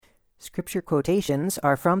Scripture quotations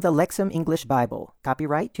are from the Lexham English Bible.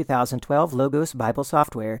 Copyright 2012 Logos Bible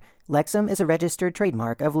Software. Lexham is a registered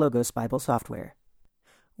trademark of Logos Bible Software.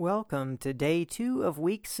 Welcome to Day 2 of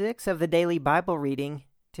Week 6 of the Daily Bible Reading.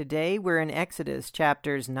 Today we're in Exodus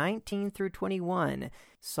chapters 19 through 21,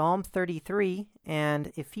 Psalm 33,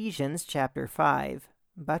 and Ephesians chapter 5.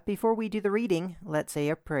 But before we do the reading, let's say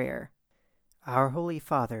a prayer. Our Holy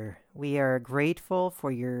Father, we are grateful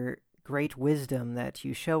for your great wisdom that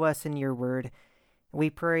you show us in your word. We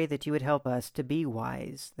pray that you would help us to be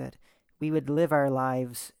wise, that we would live our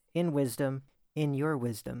lives in wisdom, in your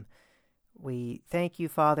wisdom. We thank you,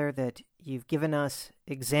 Father, that you've given us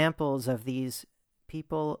examples of these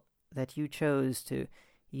people that you chose to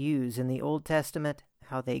use in the Old Testament,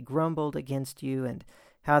 how they grumbled against you and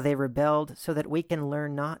how they rebelled, so that we can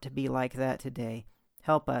learn not to be like that today.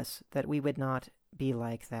 Help us that we would not be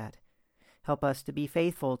like that. Help us to be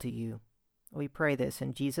faithful to you. We pray this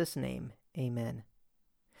in Jesus' name. Amen.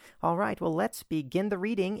 All right, well, let's begin the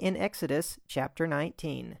reading in Exodus chapter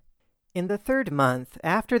 19. In the 3rd month,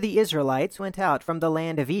 after the Israelites went out from the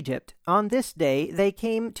land of Egypt, on this day they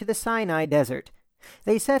came to the Sinai desert.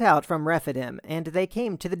 They set out from Rephidim, and they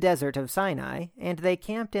came to the desert of Sinai, and they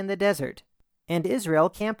camped in the desert. And Israel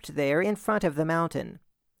camped there in front of the mountain.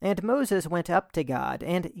 And Moses went up to God,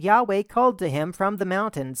 and Yahweh called to him from the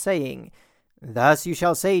mountain, saying, Thus you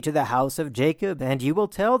shall say to the house of Jacob, and you will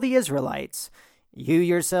tell the Israelites, You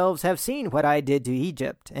yourselves have seen what I did to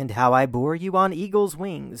Egypt, and how I bore you on eagle's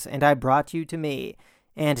wings, and I brought you to me.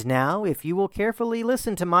 And now, if you will carefully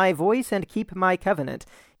listen to my voice and keep my covenant,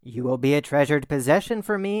 you will be a treasured possession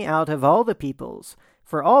for me out of all the peoples.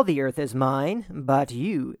 For all the earth is mine, but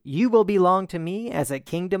you will belong to me as a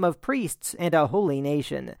kingdom of priests and a holy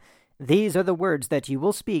nation. These are the words that you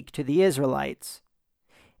will speak to the Israelites.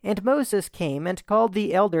 And Moses came and called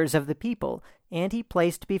the elders of the people, and he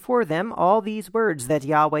placed before them all these words that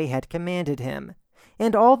Yahweh had commanded him.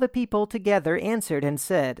 And all the people together answered and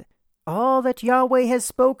said, All that Yahweh has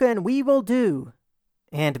spoken we will do.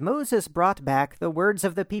 And Moses brought back the words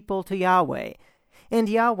of the people to Yahweh. And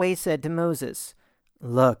Yahweh said to Moses,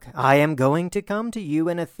 Look, I am going to come to you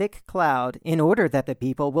in a thick cloud, in order that the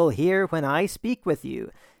people will hear when I speak with you,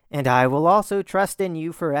 and I will also trust in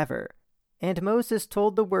you forever. And Moses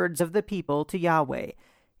told the words of the people to Yahweh.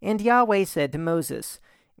 And Yahweh said to Moses,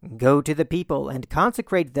 Go to the people and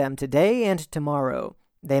consecrate them today and tomorrow.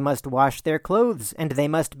 They must wash their clothes, and they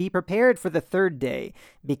must be prepared for the 3rd day,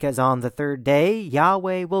 because on the 3rd day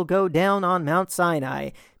Yahweh will go down on Mount Sinai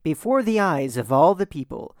before the eyes of all the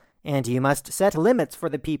people. And you must set limits for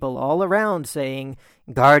the people all around, saying,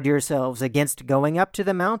 Guard yourselves against going up to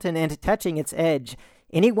the mountain and touching its edge.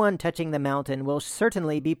 Anyone touching the mountain will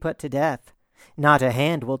certainly be put to death. Not a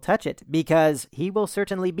hand will touch it, because he will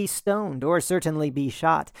certainly be stoned or certainly be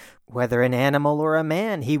shot. Whether an animal or a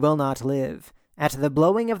man, he will not live. At the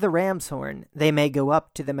blowing of the ram's horn, they may go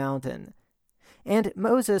up to the mountain. And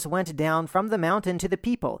Moses went down from the mountain to the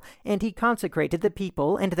people, and he consecrated the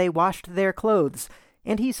people, and they washed their clothes.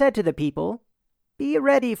 And he said to the people, Be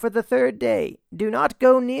ready for the 3rd day. Do not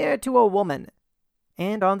go near to a woman.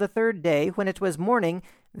 And on the 3rd day, when it was morning,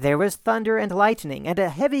 there was thunder and lightning, and a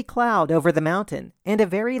heavy cloud over the mountain, and a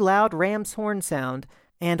very loud ram's horn sound.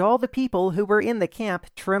 And all the people who were in the camp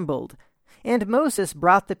trembled. And Moses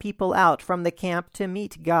brought the people out from the camp to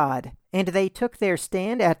meet God, and they took their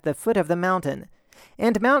stand at the foot of the mountain.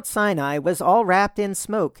 And Mount Sinai was all wrapped in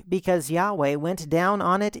smoke, because Yahweh went down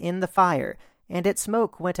on it in the fire. And its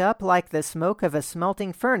smoke went up like the smoke of a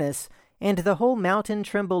smelting furnace, and the whole mountain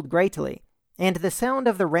trembled greatly. And the sound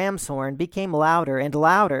of the ram's horn became louder and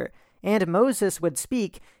louder, and Moses would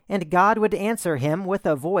speak, and God would answer him with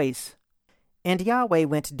a voice. And Yahweh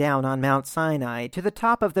went down on Mount Sinai to the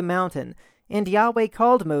top of the mountain, and Yahweh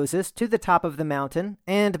called Moses to the top of the mountain,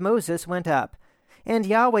 and Moses went up. And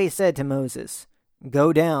Yahweh said to Moses,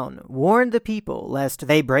 Go down, warn the people, lest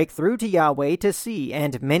they break through to Yahweh to see,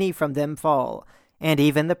 and many from them fall. And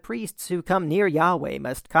even the priests who come near Yahweh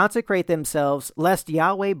must consecrate themselves, lest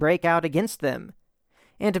Yahweh break out against them.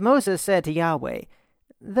 And Moses said to Yahweh,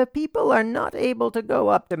 The people are not able to go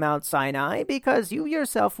up to Mount Sinai, because you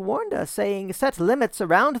yourself warned us, saying, Set limits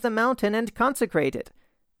around the mountain and consecrate it.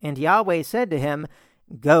 And Yahweh said to him,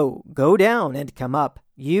 Go down and come up,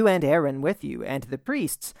 you and Aaron with you, and the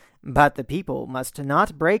priests, but the people must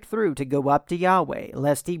not break through to go up to Yahweh,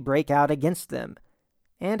 lest he break out against them.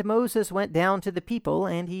 And Moses went down to the people,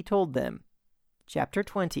 and he told them. Chapter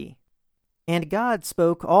 20. And God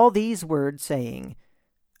spoke all these words, saying,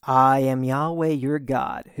 I am Yahweh your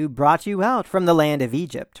God, who brought you out from the land of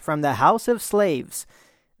Egypt, from the house of slaves.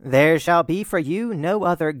 There shall be for you no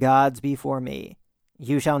other gods before me.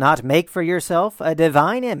 You shall not make for yourself a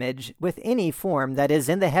divine image with any form that is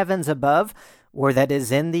in the heavens above, or that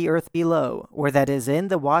is in the earth below, or that is in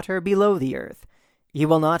the water below the earth. You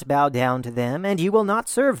will not bow down to them, and you will not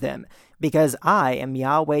serve them, because I am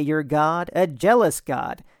Yahweh your God, a jealous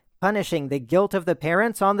God, punishing the guilt of the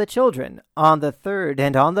parents on the children, on the third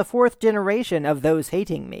and on the fourth generation of those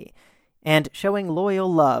hating me, and showing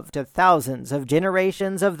loyal love to thousands of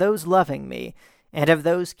generations of those loving me, and of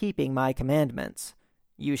those keeping my commandments.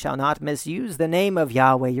 You shall not misuse the name of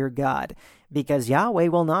Yahweh your God, because Yahweh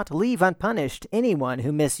will not leave unpunished anyone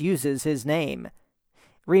who misuses his name.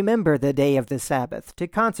 Remember the day of the Sabbath, to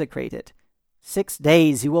consecrate it. 6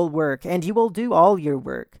 days you will work, and you will do all your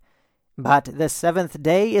work. But the seventh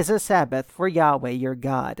day is a Sabbath for Yahweh your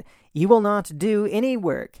God. You will not do any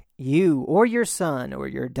work, you or your son or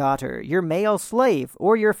your daughter, your male slave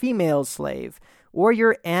or your female slave, or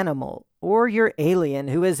your animal, or your alien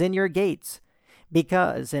who is in your gates.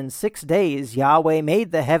 Because in 6 days Yahweh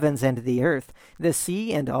made the heavens and the earth, the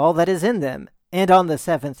sea and all that is in them, and on the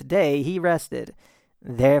seventh day he rested.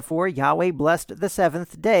 Therefore Yahweh blessed the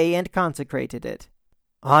seventh day and consecrated it.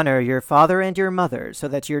 Honor your father and your mother, so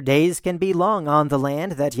that your days can be long on the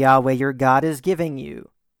land that Yahweh your God is giving you.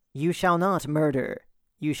 You shall not murder.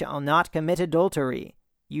 You shall not commit adultery.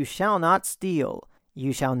 You shall not steal.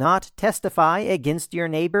 You shall not testify against your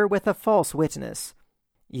neighbor with a false witness.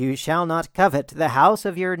 You shall not covet the house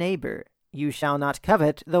of your neighbor. You shall not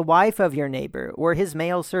covet the wife of your neighbor, or his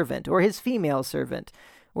male servant, or his female servant,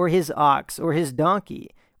 or his ox, or his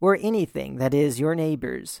donkey, or anything that is your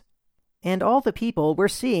neighbor's. And all the people were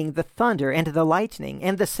seeing the thunder and the lightning,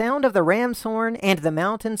 and the sound of the ram's horn, and the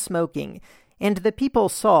mountain smoking. And the people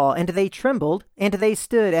saw, and they trembled, and they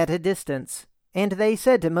stood at a distance. And they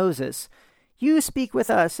said to Moses, You speak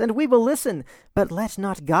with us, and we will listen, but let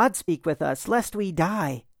not God speak with us, lest we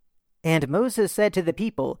die. And Moses said to the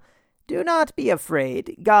people, Do not be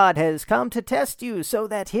afraid. God has come to test you, so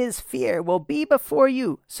that his fear will be before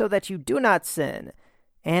you, so that you do not sin.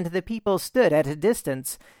 And the people stood at a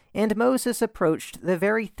distance, and Moses approached the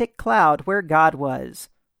very thick cloud where God was.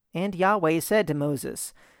 And Yahweh said to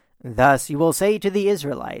Moses, Thus you will say to the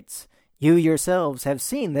Israelites, You yourselves have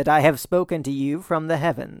seen that I have spoken to you from the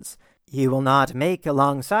heavens. You will not make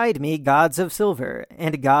alongside me gods of silver,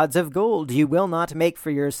 and gods of gold you will not make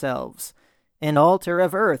for yourselves. An altar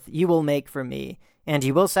of earth you will make for me, and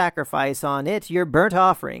you will sacrifice on it your burnt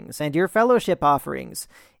offerings, and your fellowship offerings,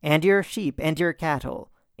 and your sheep and your cattle.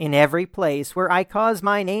 In every place where I cause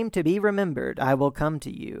my name to be remembered, I will come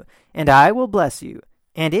to you, and I will bless you.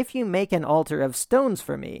 And if you make an altar of stones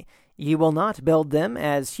for me, you will not build them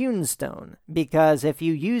as hewn stone, because if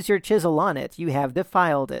you use your chisel on it, you have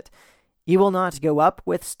defiled it. You will not go up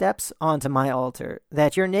with steps onto my altar,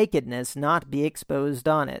 that your nakedness not be exposed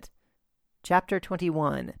on it. Chapter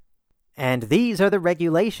 21. And these are the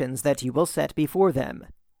regulations that you will set before them.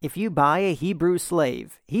 If you buy a Hebrew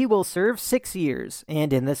slave, he will serve 6 years,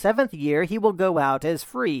 and in the 7th year he will go out as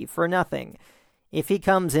free for nothing. If he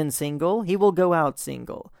comes in single, he will go out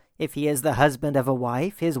single. If he is the husband of a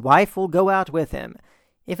wife, his wife will go out with him.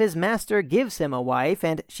 If his master gives him a wife,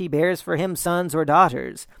 and she bears for him sons or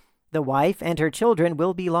daughters, the wife and her children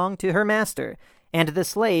will belong to her master, and the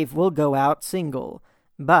slave will go out single.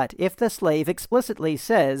 But if the slave explicitly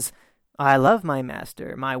says, I love my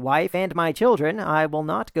master, my wife, and my children, I will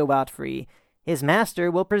not go out free, his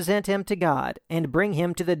master will present him to God, and bring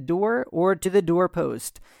him to the door or to the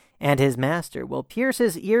doorpost, and his master will pierce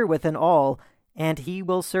his ear with an awl, and he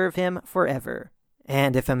will serve him forever.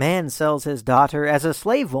 And if a man sells his daughter as a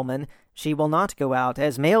slave woman, she will not go out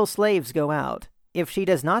as male slaves go out. If she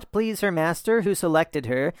does not please her master who selected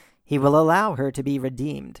her, he will allow her to be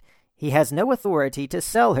redeemed. He has no authority to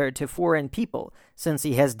sell her to foreign people, since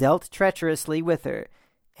he has dealt treacherously with her.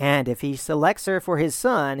 And if he selects her for his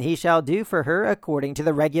son, he shall do for her according to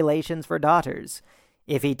the regulations for daughters.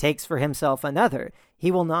 If he takes for himself another, he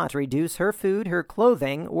will not reduce her food, her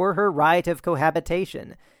clothing, or her right of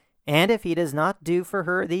cohabitation. And if he does not do for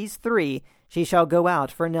her these 3, she shall go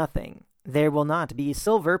out for nothing. There will not be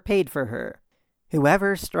silver paid for her.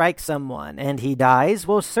 Whoever strikes someone, and he dies,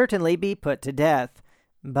 will certainly be put to death.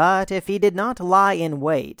 But if he did not lie in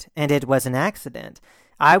wait, and it was an accident,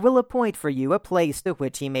 I will appoint for you a place to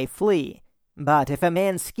which he may flee. But if a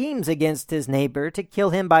man schemes against his neighbor to kill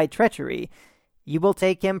him by treachery, you will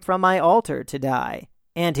take him from my altar to die.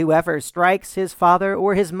 And whoever strikes his father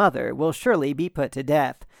or his mother will surely be put to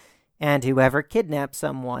death. And whoever kidnaps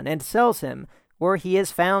someone and sells him, or he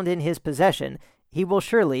is found in his possession, he will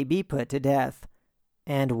surely be put to death.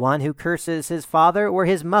 And one who curses his father or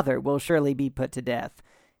his mother will surely be put to death.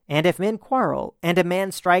 And if men quarrel, and a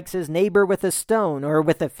man strikes his neighbor with a stone or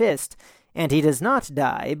with a fist, and he does not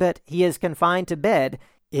die, but he is confined to bed,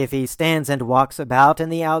 if he stands and walks about in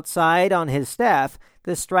the outside on his staff,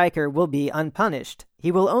 the striker will be unpunished.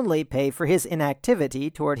 He will only pay for his inactivity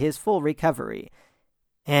toward his full recovery.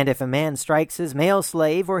 And if a man strikes his male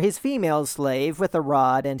slave or his female slave with a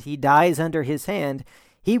rod, and he dies under his hand,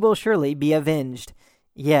 he will surely be avenged.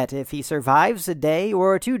 Yet if he survives a day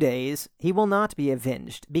or 2 days, he will not be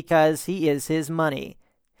avenged, because he is his money.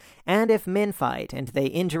 And if men fight, and they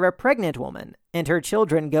injure a pregnant woman, and her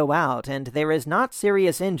children go out, and there is not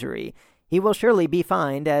serious injury, he will surely be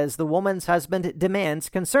fined as the woman's husband demands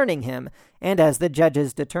concerning him, and as the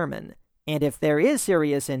judges determine. And if there is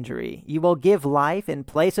serious injury, you will give life in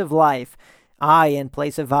place of life, eye in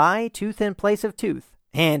place of eye, tooth in place of tooth,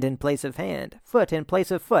 hand in place of hand, foot in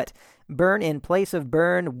place of foot, burn in place of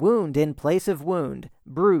burn, wound in place of wound,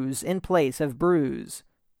 bruise in place of bruise.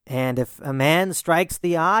 And if a man strikes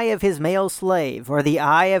the eye of his male slave, or the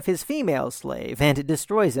eye of his female slave, and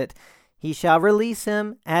destroys it, he shall release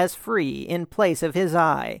him as free in place of his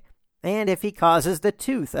eye. And if he causes the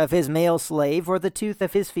tooth of his male slave or the tooth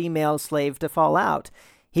of his female slave to fall out,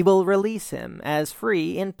 he will release him as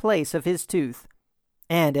free in place of his tooth.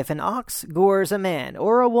 And if an ox gores a man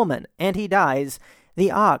or a woman, and he dies,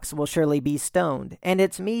 the ox will surely be stoned, and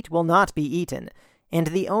its meat will not be eaten, and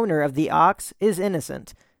the owner of the ox is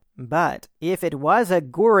innocent. But if it was a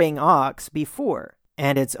goring ox before,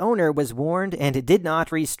 and its owner was warned and did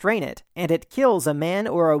not restrain it, and it kills a man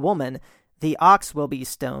or a woman, the ox will be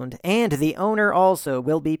stoned, and the owner also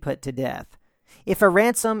will be put to death. If a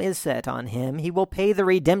ransom is set on him, he will pay the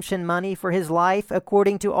redemption money for his life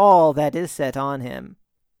according to all that is set on him.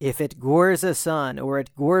 If it gores a son or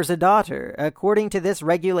it gores a daughter, according to this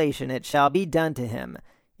regulation it shall be done to him.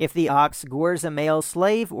 If the ox gores a male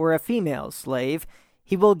slave or a female slave,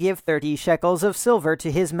 he will give 30 shekels of silver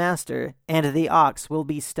to his master, and the ox will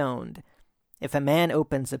be stoned. If a man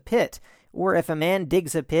opens a pit, or if a man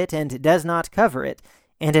digs a pit and does not cover it,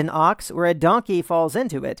 and an ox or a donkey falls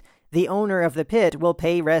into it, the owner of the pit will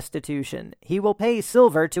pay restitution. He will pay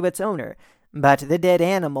silver to its owner, but the dead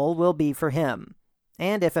animal will be for him.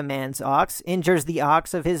 And if a man's ox injures the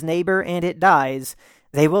ox of his neighbor and it dies,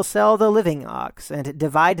 they will sell the living ox and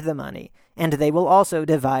divide the money, and they will also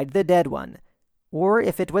divide the dead one. Or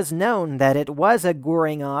if it was known that it was a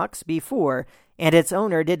goring ox before, and its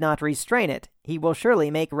owner did not restrain it, he will surely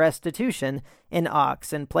make restitution, an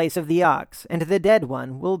ox in place of the ox, and the dead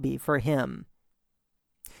one will be for him.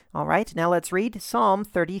 All right, now let's read Psalm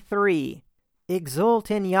 33.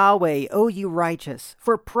 Exult in Yahweh, O you righteous,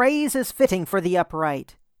 for praise is fitting for the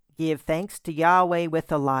upright. Give thanks to Yahweh with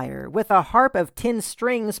the lyre, with a harp of 10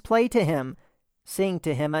 strings play to him. Sing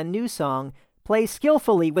to him a new song, play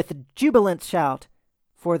skillfully with jubilant shout.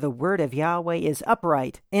 For the word of Yahweh is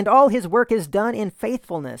upright, and all his work is done in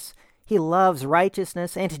faithfulness. He loves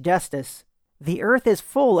righteousness and justice. The earth is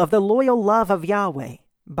full of the loyal love of Yahweh.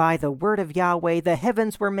 By the word of Yahweh the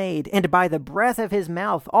heavens were made, and by the breath of his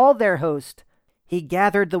mouth all their host. He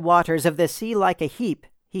gathered the waters of the sea like a heap.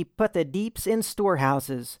 He put the deeps in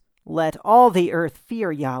storehouses. Let all the earth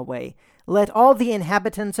fear Yahweh. Let all the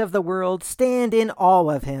inhabitants of the world stand in awe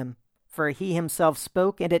of him. For he himself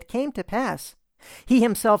spoke, and it came to pass. He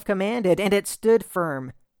himself commanded, and it stood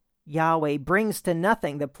firm. Yahweh brings to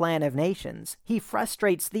nothing the plan of nations. He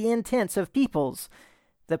frustrates the intents of peoples.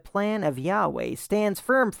 The plan of Yahweh stands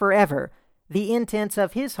firm forever, the intents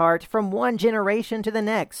of his heart from one generation to the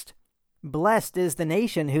next. Blessed is the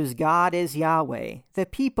nation whose God is Yahweh, the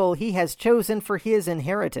people he has chosen for his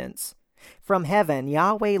inheritance. From heaven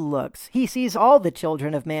Yahweh looks, he sees all the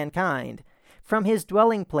children of mankind. From his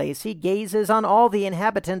dwelling place he gazes on all the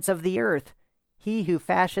inhabitants of the earth. He who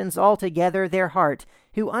fashions altogether their heart,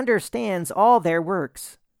 who understands all their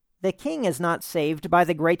works. The king is not saved by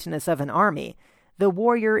the greatness of an army. The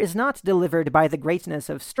warrior is not delivered by the greatness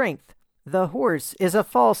of strength. The horse is a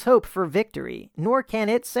false hope for victory, nor can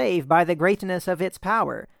it save by the greatness of its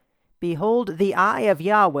power. Behold, the eye of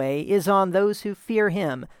Yahweh is on those who fear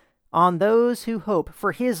him, on those who hope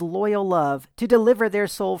for his loyal love, to deliver their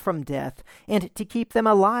soul from death, and to keep them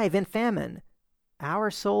alive in famine.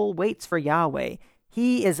 Our soul waits for Yahweh.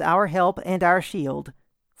 He is our help and our shield.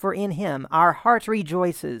 For in him our heart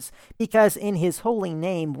rejoices, because in his holy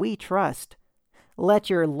name we trust. Let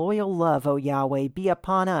your loyal love, O Yahweh, be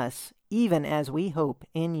upon us, even as we hope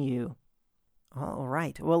in you. All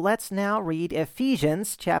right, well, let's now read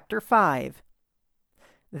Ephesians chapter 5.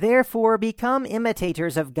 Therefore become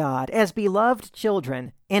imitators of God as beloved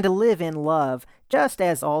children, and live in love, just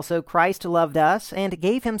as also Christ loved us and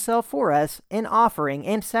gave himself for us, an offering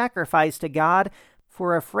and sacrifice to God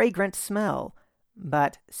for a fragrant smell.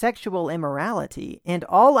 But sexual immorality and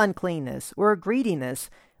all uncleanness or greediness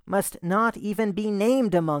must not even be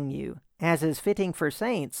named among you, as is fitting for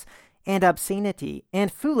saints, and obscenity,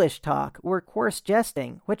 and foolish talk, or coarse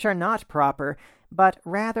jesting, which are not proper, but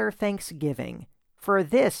rather thanksgiving. For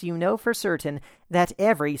this you know for certain, that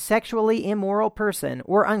every sexually immoral person,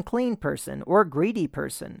 or unclean person, or greedy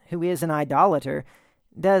person, who is an idolater,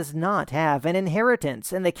 does not have an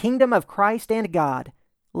inheritance in the kingdom of Christ and God.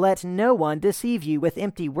 Let no one deceive you with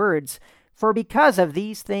empty words, for because of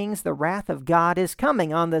these things the wrath of God is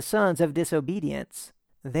coming on the sons of disobedience.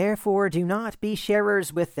 Therefore do not be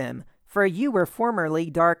sharers with them, for you were formerly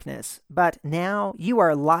darkness, but now you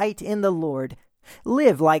are light in the Lord.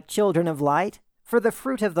 Live like children of light, for the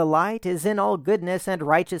fruit of the light is in all goodness and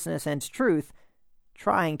righteousness and truth,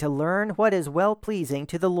 trying to learn what is well-pleasing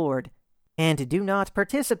to the Lord. And do not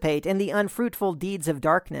participate in the unfruitful deeds of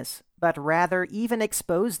darkness, but rather even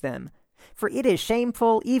expose them. For it is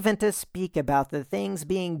shameful even to speak about the things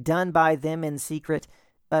being done by them in secret.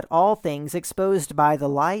 But all things exposed by the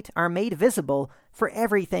light are made visible, for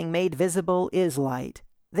everything made visible is light.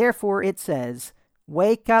 Therefore it says,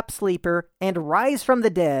 Wake up, sleeper, and rise from the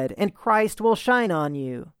dead, and Christ will shine on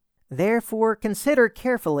you. Therefore consider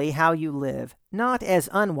carefully how you live, not as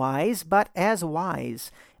unwise, but as wise,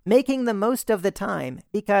 making the most of the time,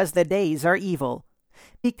 because the days are evil.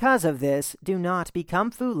 Because of this, do not become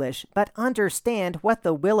foolish, but understand what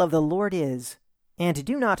the will of the Lord is. And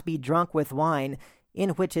do not be drunk with wine,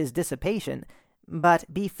 in which is dissipation,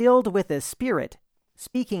 but be filled with the Spirit,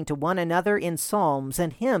 speaking to one another in psalms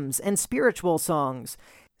and hymns and spiritual songs,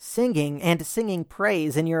 singing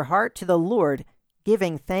praise in your heart to the Lord,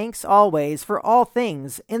 giving thanks always for all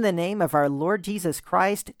things in the name of our Lord Jesus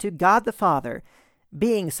Christ to God the Father,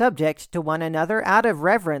 being subject to one another out of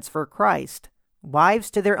reverence for Christ, wives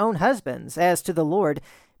to their own husbands as to the Lord,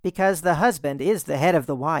 because the husband is the head of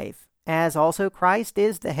the wife, as also Christ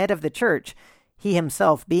is the head of the church, he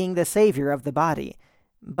himself being the Savior of the body.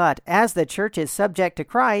 But as the church is subject to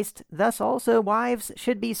Christ, thus also wives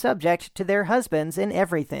should be subject to their husbands in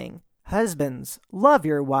everything. Husbands, love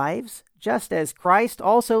your wives, just as Christ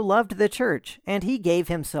also loved the church, and he gave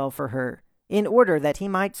himself for her, in order that he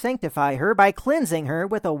might sanctify her by cleansing her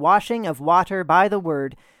with a washing of water by the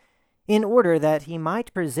word, in order that he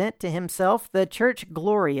might present to himself the church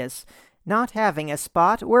glorious, not having a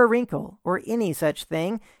spot or a wrinkle, or any such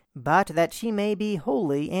thing, but that she may be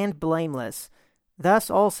holy and blameless. Thus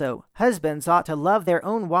also husbands ought to love their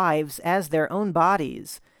own wives as their own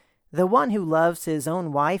bodies. The one who loves his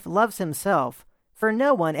own wife loves himself, for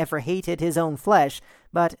no one ever hated his own flesh,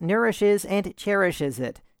 but nourishes and cherishes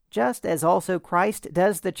it, just as also Christ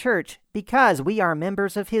does the church, because we are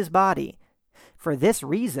members of his body. For this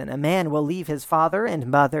reason a man will leave his father and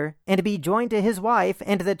mother, and be joined to his wife,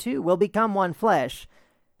 and the two will become one flesh.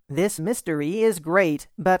 This mystery is great,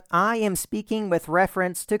 but I am speaking with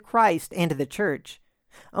reference to Christ and the church.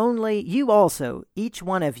 Only you also, each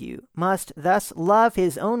one of you, must thus love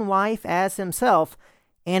his own wife as himself,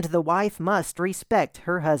 and the wife must respect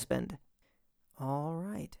her husband. All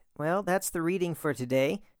right. Well, that's the reading for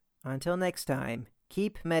today. Until next time,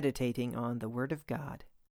 keep meditating on the Word of God.